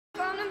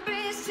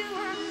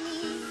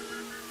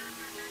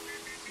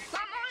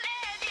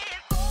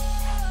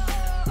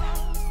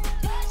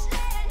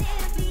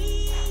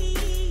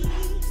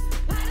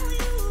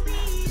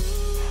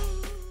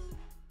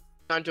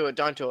Don't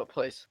do it,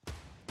 please.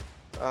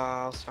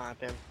 I'll snipe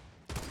him.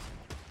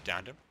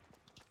 Downed him.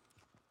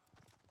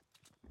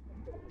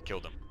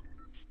 Killed him.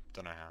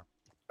 Don't know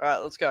how.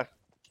 Alright, let's go.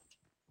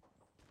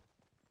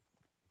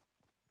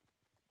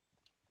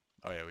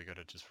 Oh yeah, we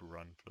gotta just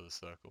run for the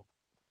circle.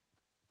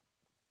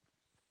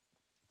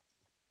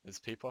 There's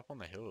people up on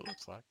the hill, it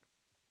looks like.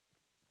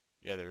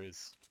 Yeah, there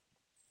is.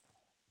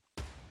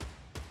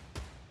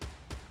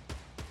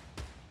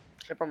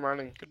 Keep on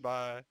running.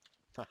 Goodbye.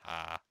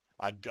 Haha.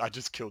 I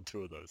just killed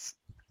 2 of those.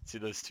 See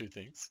those 2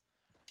 things?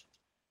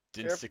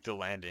 Didn't Yep. stick the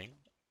landing.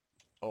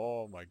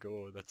 Oh my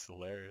god, that's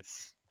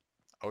hilarious.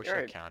 I wish I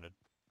You're counted.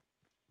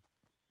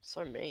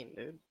 so mean,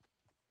 dude.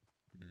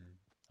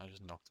 I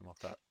just knocked him off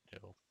that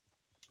hill.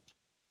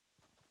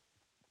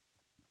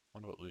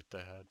 Wonder what loot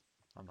they had.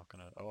 I'm not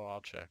gonna. Oh,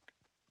 I'll check.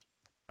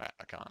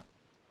 I can't.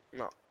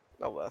 No,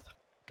 not worth.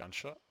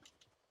 Gunshot?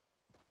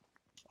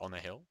 On the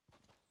hill?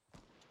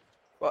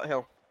 What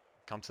hill?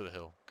 Come to the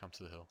hill. Come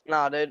to the hill.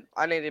 Nah, dude.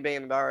 I need to be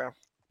in the barrier.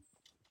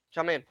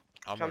 Come in.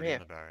 I'm Come already here.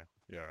 in the barrier.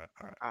 Yeah, alright,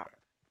 alright. Ah.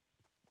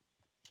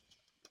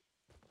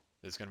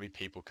 There's gonna be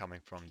people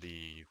coming from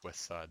the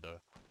west side though.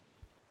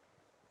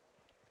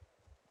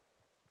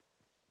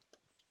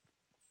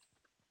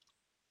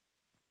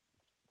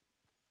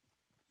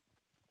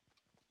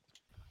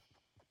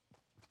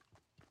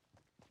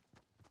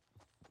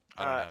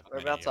 I don't Alright, have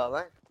many. whereabouts are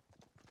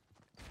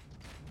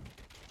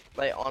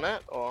they? They on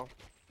it, or?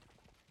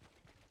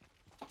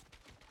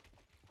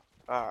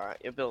 Alright,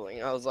 you're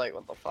building. I was like,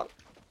 what the fuck?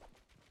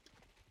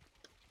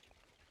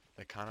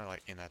 They're kind of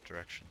like in that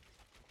direction.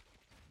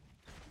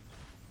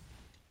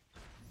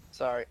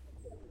 Sorry.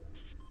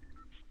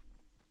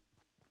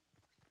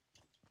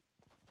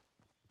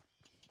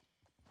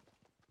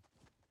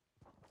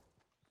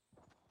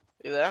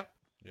 You there?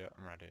 Yeah,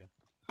 I'm right here.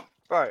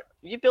 Bro,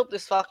 you built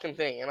this fucking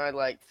thing and I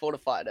like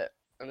fortified it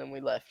and then we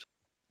left.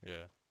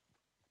 Yeah.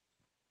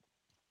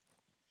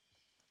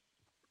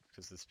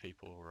 Because there's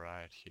people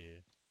right here.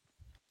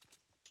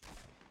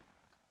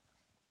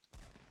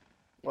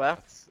 Where?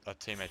 Our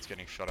teammate's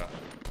getting shot at.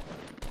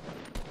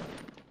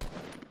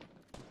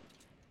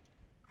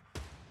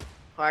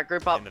 Alright,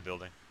 group up. In the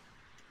building.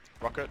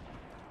 Rocket.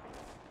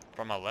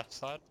 From our left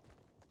side.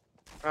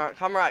 Alright,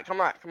 come right, come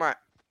right, come right.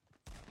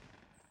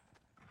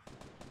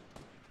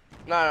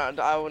 No,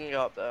 I wouldn't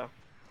go up there.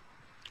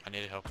 I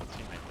need to help a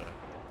teammate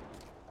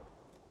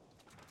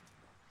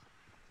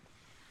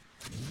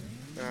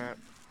though. Alright.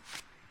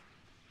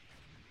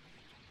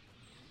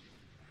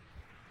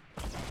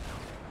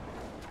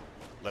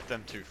 Let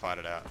them 2 fight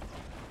it out.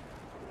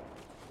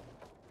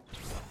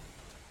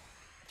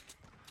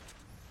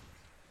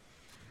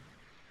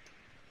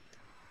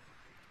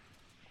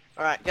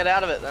 Alright, get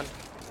out of it then.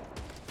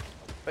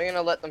 We're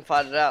gonna let them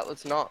fight it out,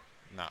 let's not.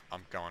 Nah,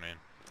 I'm going in.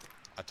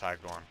 I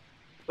tagged 1.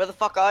 Where the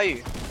fuck are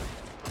you?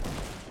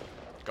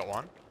 Got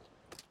 1.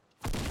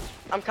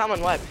 I'm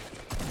coming, wait.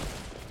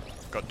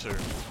 Got 2.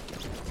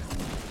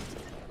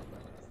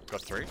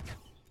 Got 3.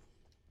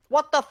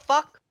 What the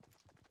fuck?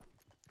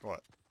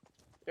 What?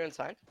 You're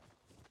insane.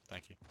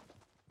 Thank you.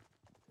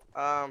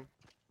 I'm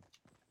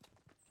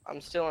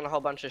stealing a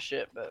whole bunch of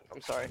shit, but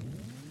I'm sorry.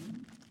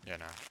 Yeah,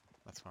 no.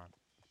 That's fine.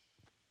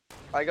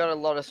 I got a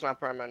lot of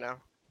sniper ammo now.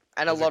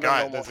 And a lot of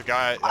normal. There's a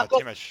guy, I've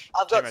got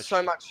teammate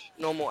so much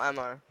normal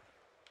ammo.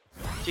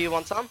 Do you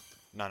want some?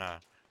 No, no.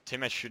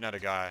 Teammate's shooting at a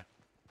guy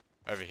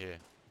over here.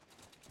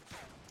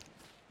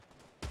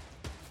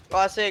 Oh,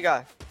 I see a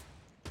guy.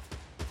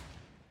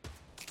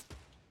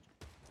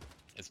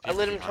 There's I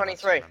lit people him behind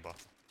us, 23. remember.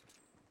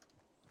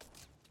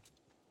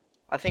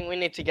 I think we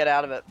need to get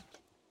out of it.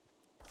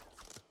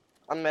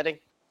 I'm medding.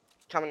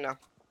 Coming now.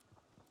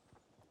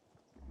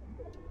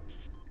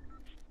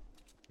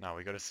 No,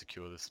 we gotta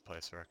secure this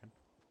place, I reckon.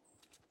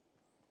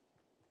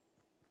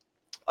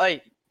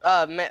 Oi,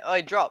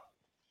 oi, drop.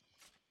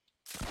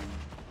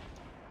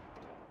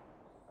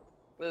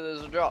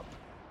 There's a drop.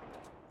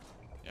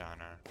 Yeah, I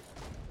know.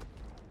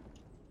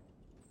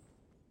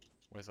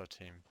 Where's our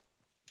team?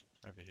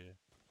 Over here.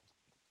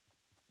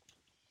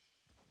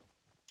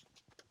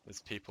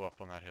 There's people up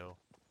on that hill.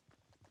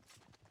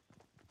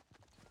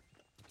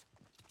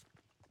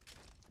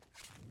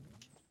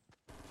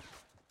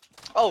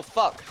 Oh,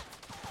 fuck.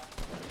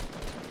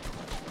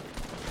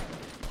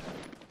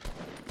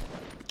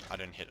 I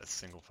didn't hit a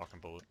single fucking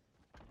bullet.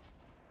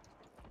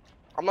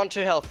 I'm on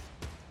 2 health.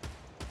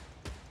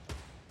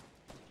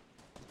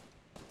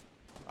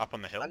 Up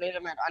on the hill? I need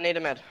a med. I need a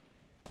med.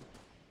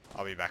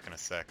 I'll be back in a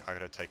sec. I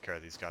gotta take care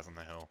of these guys on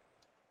the hill.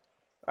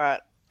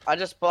 Alright. I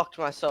just blocked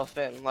myself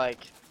in.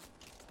 Like,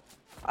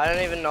 I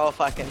don't even know if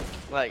I can,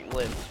 like,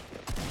 live.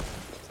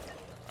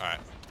 Alright,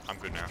 I'm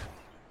good now.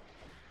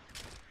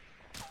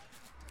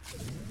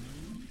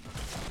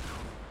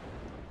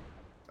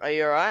 Are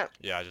you alright?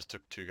 Yeah, I just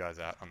took 2 guys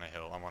out on the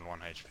hill. I'm on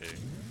 1 HP.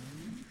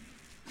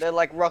 They're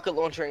like rocket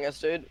launching us,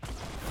 dude. Yeah,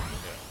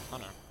 I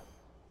know.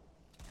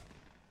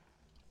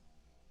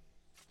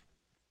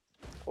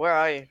 Where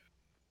are you?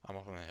 I'm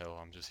up on the hill,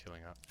 I'm just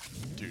healing up.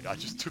 Dude, I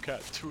just took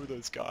out 2 of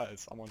those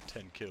guys. I'm on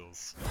 10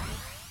 kills.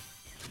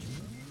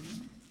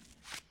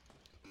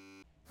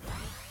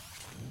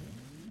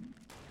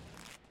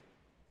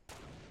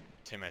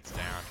 teammate's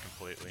down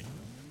completely.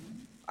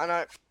 I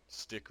know.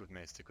 Stick with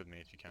me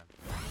if you can.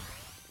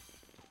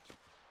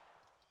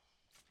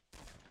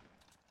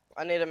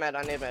 I need a med.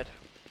 I need a med.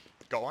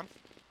 Got one?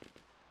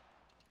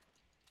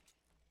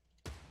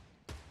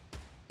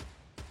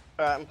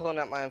 Alright, I'm pulling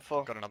out my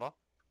M4. Got another?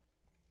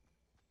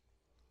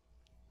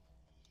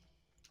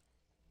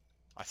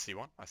 I see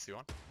one.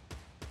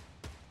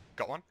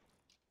 Got one?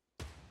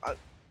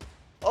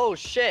 Oh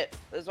shit!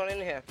 There's one in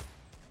here.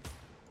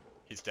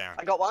 He's down.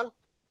 I got one.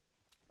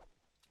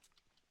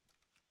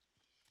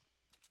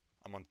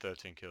 I'm on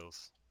 13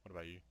 kills. What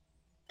about you?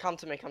 Come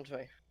to me. Come to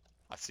me.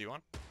 I see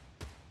one.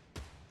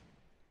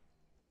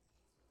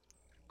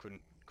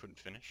 Couldn't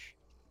finish.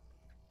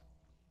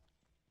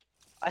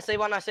 I see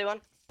one. I see one.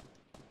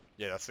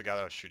 Yeah, that's the guy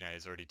that I was shooting at.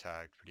 He's already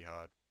tagged pretty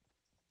hard.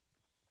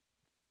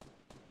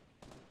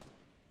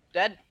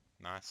 Dead.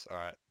 Nice.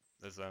 Alright.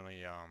 There's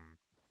only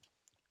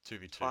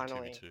 2v2,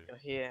 Finally, 2v2. you're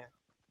here.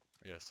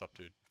 Yeah, sup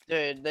dude.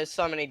 Dude, there's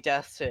so many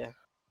deaths here.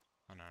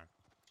 I know.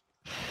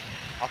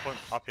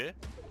 Up here?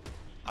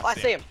 I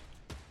see him.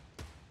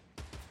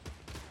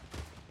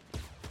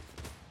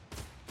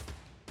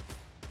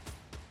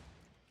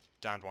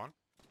 Downed one.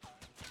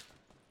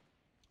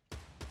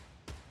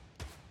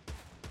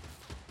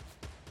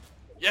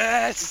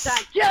 Yes!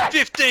 Yes!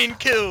 15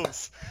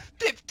 kills!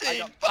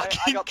 15 I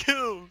fucking got-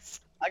 kills!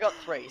 I got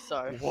 3,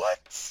 so.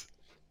 What?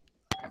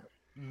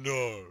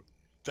 No.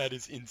 That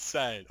is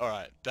insane.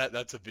 Alright,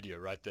 that's a video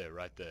right there.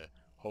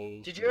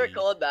 Holy Did you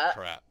record that?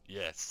 crap.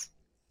 Yes.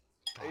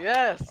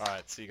 Yes.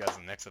 Alright, see you guys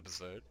in the next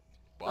episode.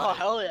 Bye. Oh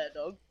hell yeah,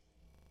 dog.